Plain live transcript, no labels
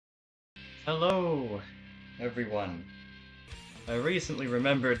Hello, everyone. I recently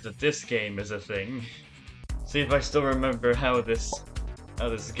remembered that this game is a thing. See if I still remember how this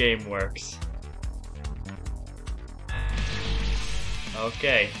game works.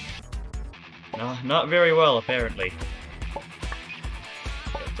 Okay. No, not very well, apparently.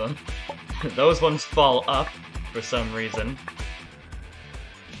 Those ones fall up for some reason.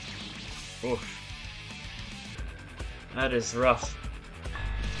 Oof. That is rough.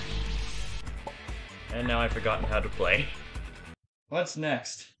 And now I've forgotten how to play. What's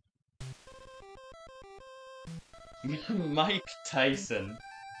next? Mike Tyson.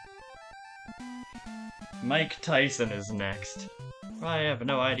 Mike Tyson is next. I have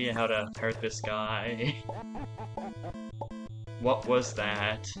no idea how to hurt this guy. What was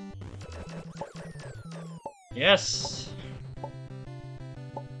that? Yes!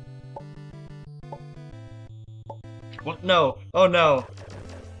 What? No! Oh no!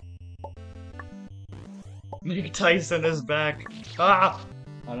 Mike Tyson is back! Ah!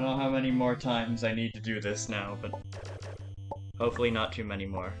 I don't know how many more times I need to do this now, but hopefully not too many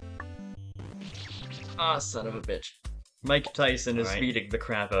more. Ah, son of a bitch. Mike Tyson is beating the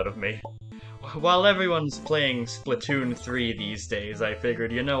crap out of me. While everyone's playing Splatoon 3 these days, I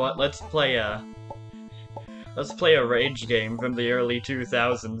figured, you know what, let's play a rage game from the early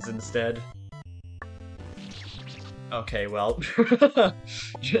 2000s instead. Okay, well,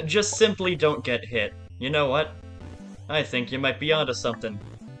 just simply don't get hit. You know what? I think you might be onto something.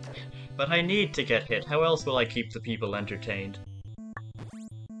 But I need to get hit. How else will I keep the people entertained?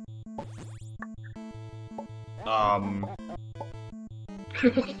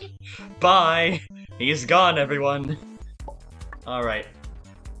 Bye! He's gone, everyone! Alright.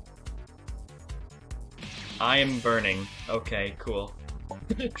 I am burning. Okay, cool.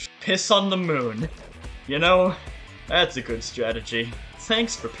 Piss on the moon. You know, that's a good strategy.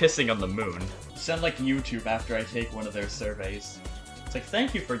 Thanks for pissing on the moon. Sound like YouTube after I take one of their surveys. It's like,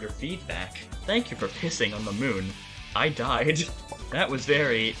 thank you for your feedback. Thank you for pissing on the moon. I died. That was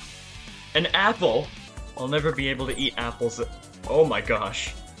very... An apple! I'll never be able to eat apples. Oh my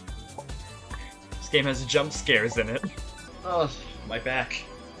gosh. This game has jump scares in it. Oh, my back.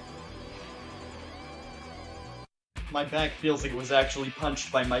 My back feels like it was actually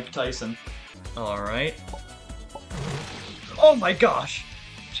punched by Mike Tyson. Alright. Oh my gosh!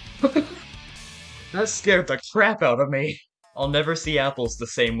 That scared the crap out of me. I'll never see apples the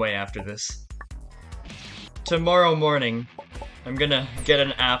same way after this. Tomorrow morning, I'm gonna get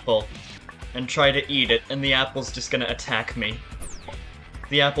an apple and try to eat it, and the apple's just gonna attack me.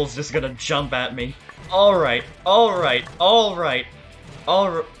 The apple's just gonna jump at me. Alright, alright, alright,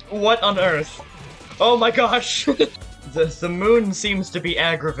 alright. What on earth? Oh my gosh! The moon seems to be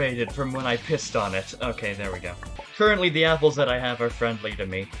aggravated from when I pissed on it. Okay, there we go. Currently, the apples that I have are friendly to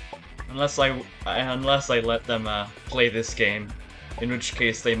me. Unless I let them play this game. In which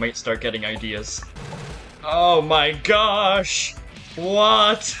case, they might start getting ideas. Oh my gosh!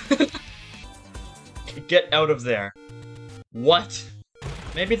 What? Get out of there. What?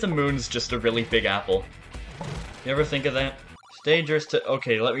 Maybe the moon's just a really big apple. You ever think of that? It's dangerous to-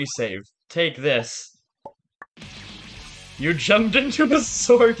 okay, let me save. Take this. You jumped into the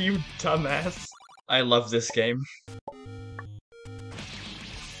sword, you dumbass. I love this game.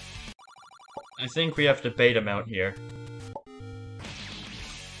 I think we have to bait him out here.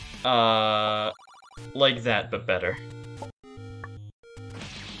 Like that, but better.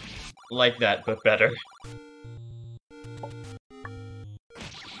 Like that, but better.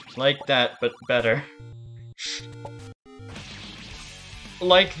 Like that, but better.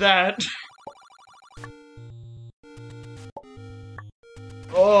 Like that!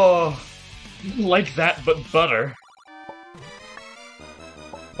 Oh! Like that, but butter.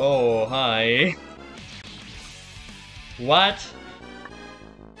 Oh, hi. What?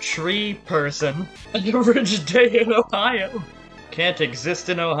 Tree person. An average day in Ohio. Can't exist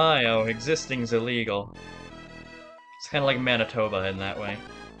in Ohio. Existing's illegal. It's kind of like Manitoba in that way.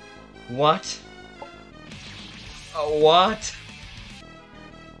 What? What?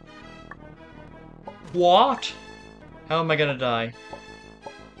 What? How am I gonna die?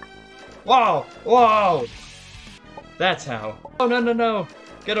 Whoa! Whoa! That's how. Oh, no, no, no!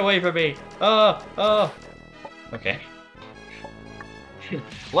 Get away from me! Okay.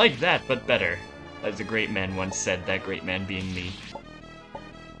 Like that, but better. As a great man once said, that great man being me.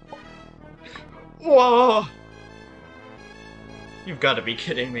 Whoa! You've got to be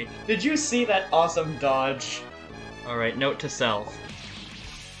kidding me. Did you see that awesome dodge? Alright, note to self.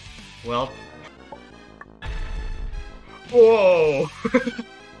 Well. Whoa!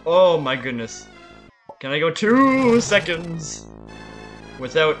 Oh my goodness. Can I go 2 seconds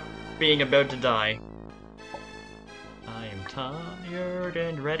without being about to die. I am tired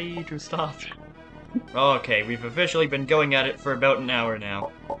and ready to stop. Okay, we've officially been going at it for about an hour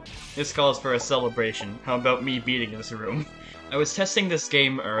now. This calls for a celebration. How about me beating this room? I was testing this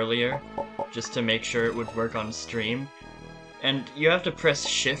game earlier, just to make sure it would work on stream. And you have to press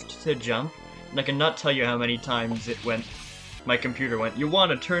shift to jump, and I cannot tell you how many times it went. My computer went, "You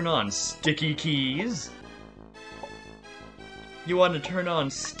want to turn on sticky keys? You want to turn on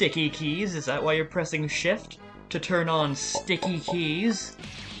sticky keys? Is that why you're pressing shift? To turn on sticky keys?"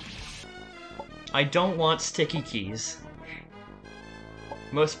 I don't want sticky keys.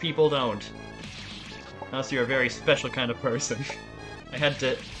 Most people don't. Unless you're a very special kind of person. I had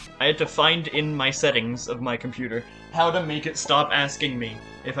to find in my settings of my computer how to make it stop asking me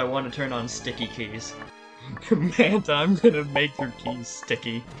if I want to turn on sticky keys. Manta, I'm gonna make your keys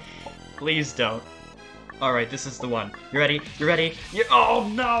sticky. Please don't. Alright, this is the one. You ready? You ready? Oh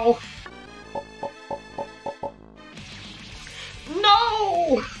no!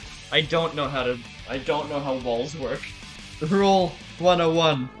 No! I don't know how walls work. Rule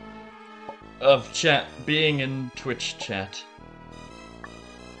 101 of chat, being in Twitch chat.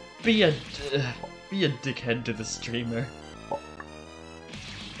 Be a dickhead to the streamer.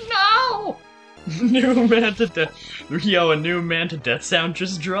 No! New Manta Death. Yo, a new Manta Death sound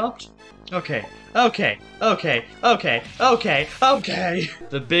just dropped? Okay. The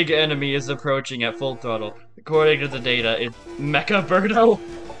big enemy is approaching at full throttle. According to the data, it's Mecha Birdo.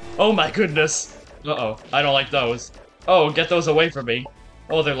 Oh my goodness. Uh-oh, I don't like those. Oh, get those away from me.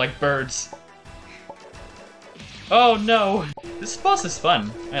 Oh, they're like birds. Oh no! This boss is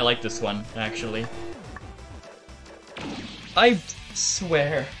fun. I like this one, actually. I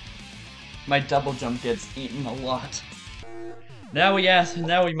swear, my double jump gets eaten a lot. Now we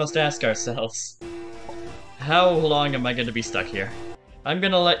must ask ourselves, how long am I gonna be stuck here? I'm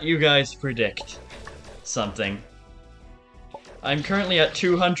gonna let you guys predict something. I'm currently at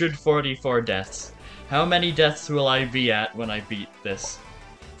 244 deaths. How many deaths will I be at when I beat this?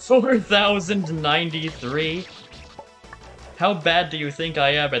 4,093? How bad do you think I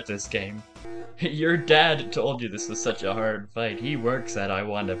am at this game? Your dad told you this was such a hard fight. He works at I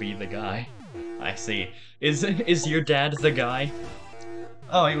Wanna Be the Guy. I see. Is your dad the guy?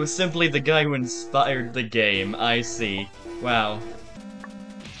 Oh, he was simply the guy who inspired the game. I see. Wow.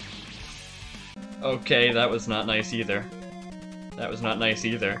 Okay, that was not nice either. That was not nice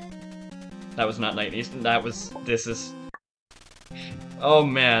either. That was not nice. This is... Oh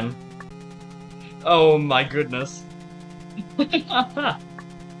man. Oh my goodness.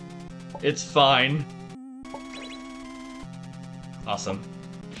 It's fine. Awesome.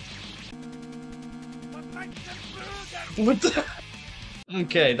 What the?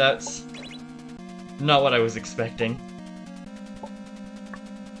 Okay, that's not what I was expecting.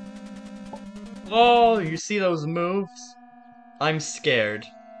 Oh, you see those moves? I'm scared.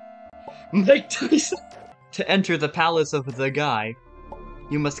 Mike Tyson! To enter the Palace of the Guy,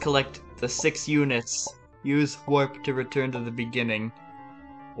 you must collect the 6 units. Use warp to return to the beginning.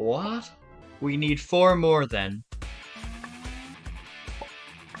 What? We need 4 more then.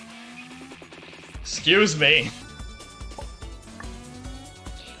 Excuse me!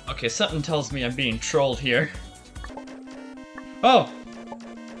 Okay, something tells me I'm being trolled here. Oh!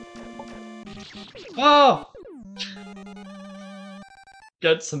 Oh!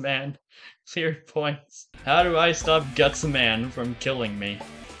 Guts-a-man. Clear points. How do I stop Guts-a-man from killing me?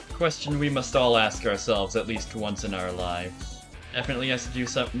 Question we must all ask ourselves at least once in our lives. Definitely has to do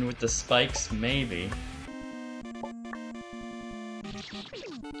something with the spikes, maybe.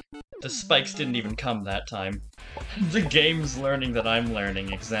 The spikes didn't even come that time. The game's learning that I'm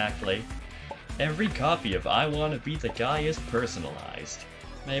learning, exactly. Every copy of I Wanna Be the Guy is personalized.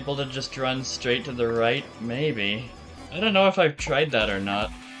 Am I able to just run straight to the right? Maybe. I don't know if I've tried that or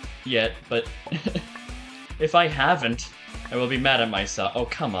not yet, but if I haven't, I will be mad at myself. Oh,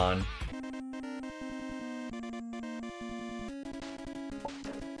 come on.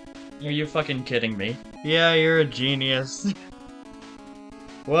 Are you fucking kidding me? Yeah, you're a genius.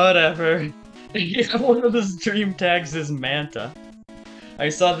 Whatever. One of the stream tags is Manta. I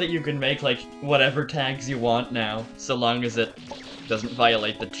saw that you can make, like, whatever tags you want now, so long as it doesn't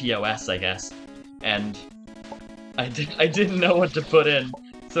violate the TOS, I guess. And I didn't know what to put in,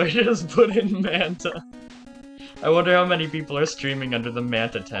 so I just put in Manta. I wonder how many people are streaming under the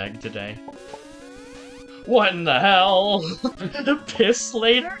Manta tag today. What in the hell? Piss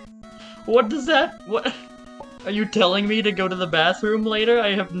later? What does that... what... Are you telling me to go to the bathroom later?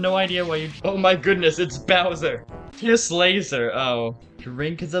 I have no idea why you... Oh my goodness, it's Bowser! Piss laser, oh.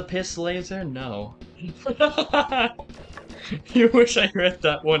 Drink the piss laser? No. You wish I read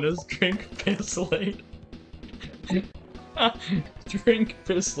that one as drink piss later. Drink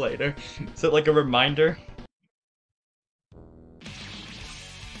piss later. Is it like a reminder?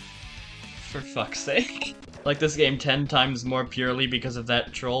 For fuck's sake. Like this game 10 times more purely because of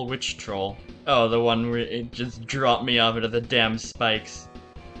that troll. Which troll? Oh, the one where it just dropped me off into the damn spikes.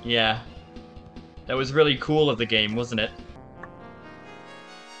 Yeah. That was really cool of the game, wasn't it?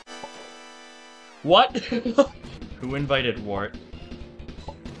 What? Who invited Wart?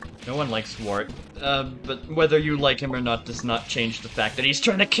 No one likes Wart. But whether you like him or not does not change the fact that he's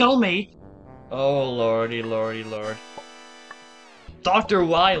trying to kill me! Oh lordy, lordy, lord. Dr.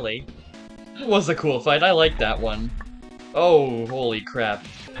 Wily! That was a cool fight, I like that one. Oh, holy crap.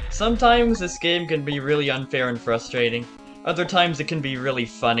 Sometimes this game can be really unfair and frustrating. Other times it can be really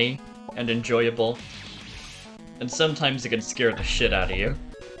funny and enjoyable. And sometimes it can scare the shit out of you.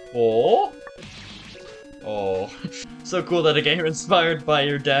 Oh? Oh. So cool that a game inspired by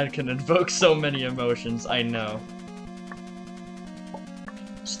your dad can invoke so many emotions, I know.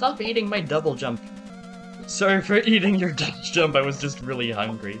 Stop eating my double jump. Sorry for eating your double jump, I was just really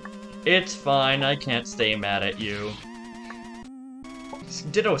hungry. It's fine, I can't stay mad at you.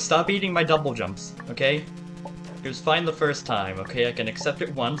 Ditto, stop eating my double jumps, okay? It was fine the first time, okay? I can accept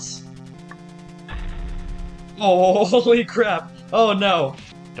it once. Oh, holy crap! Oh no!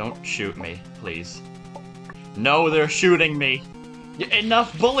 Don't shoot me, please. No, they're shooting me!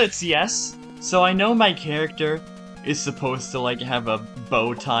 Enough bullets, yes! So I know my character is supposed to, like, have a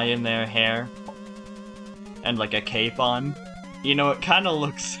bow tie in their hair. And, like, a cape on. You know, it kinda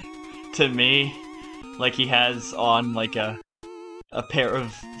looks, to me, like he has on, like, a pair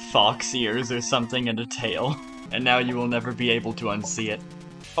of fox ears or something and a tail. And now you will never be able to unsee it.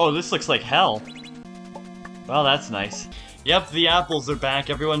 Oh, this looks like hell. Well, that's nice. Yep, the apples are back.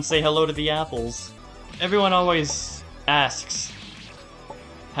 Everyone say hello to the apples. Everyone always asks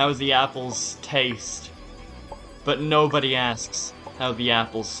how the apples taste, but nobody asks how the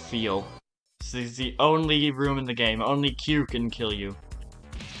apples feel. This is the only room in the game. Only Q can kill you.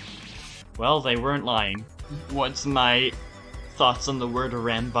 Well, they weren't lying. What's my thoughts on the word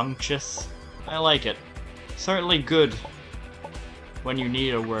rambunctious? I like it. Certainly good when you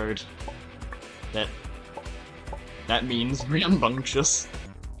need a word that means rambunctious.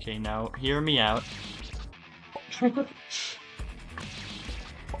 Okay, now hear me out.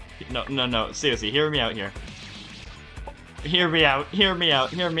 No, seriously, hear me out here. Hear me out, hear me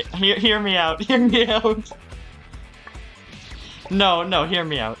out, hear me out, hear me out. No, hear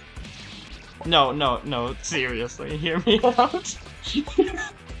me out. No, seriously, hear me out.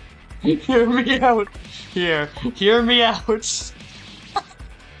 Hear me out. Hear me out.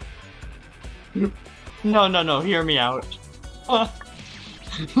 No, hear me out.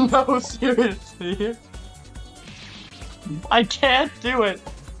 No, seriously. I can't do it.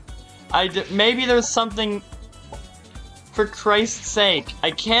 Maybe there's something. For Christ's sake,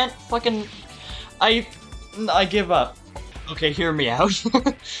 I can't fucking. I give up. Okay, hear me out.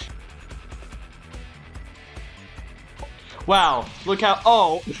 Wow, look how.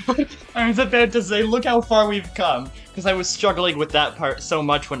 Oh, I was about to say, look how far we've come. Because I was struggling with that part so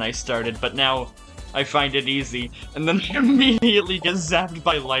much when I started, but now I find it easy, and then I immediately get zapped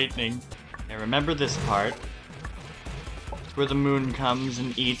by lightning. I remember this part. Where the moon comes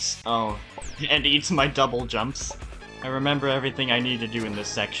and eats, and eats my double jumps. I remember everything I need to do in this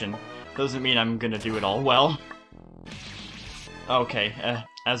section. Doesn't mean I'm gonna do it all well. Okay,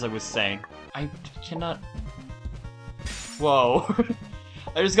 as I was saying. I cannot... Whoa.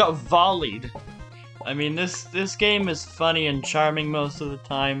 I just got volleyed. I mean, this game is funny and charming most of the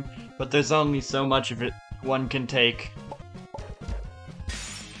time, but there's only so much of it one can take.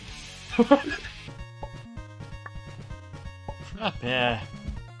 Frappe.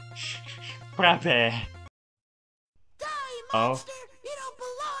 Frappe. Oh. You don't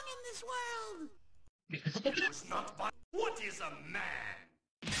belong in this world! What is a man?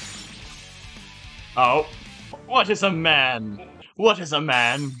 Oh. What is a man? What is a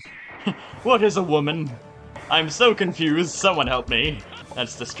man? What is a woman? I'm so confused, someone help me.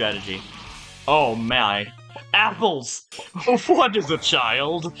 That's the strategy. Oh my. Apples! What is a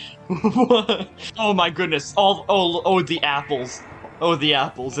child? What? Oh my goodness. Oh, the apples. Oh, the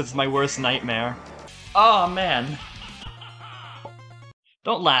apples. It's my worst nightmare. Oh man.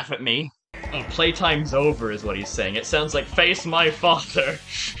 Don't laugh at me. Oh, playtime's over is what he's saying. It sounds like face my father.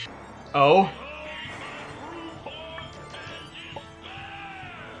 Oh.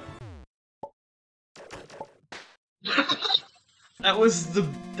 That was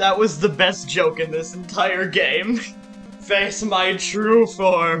the best joke in this entire game. Face my true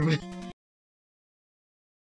form.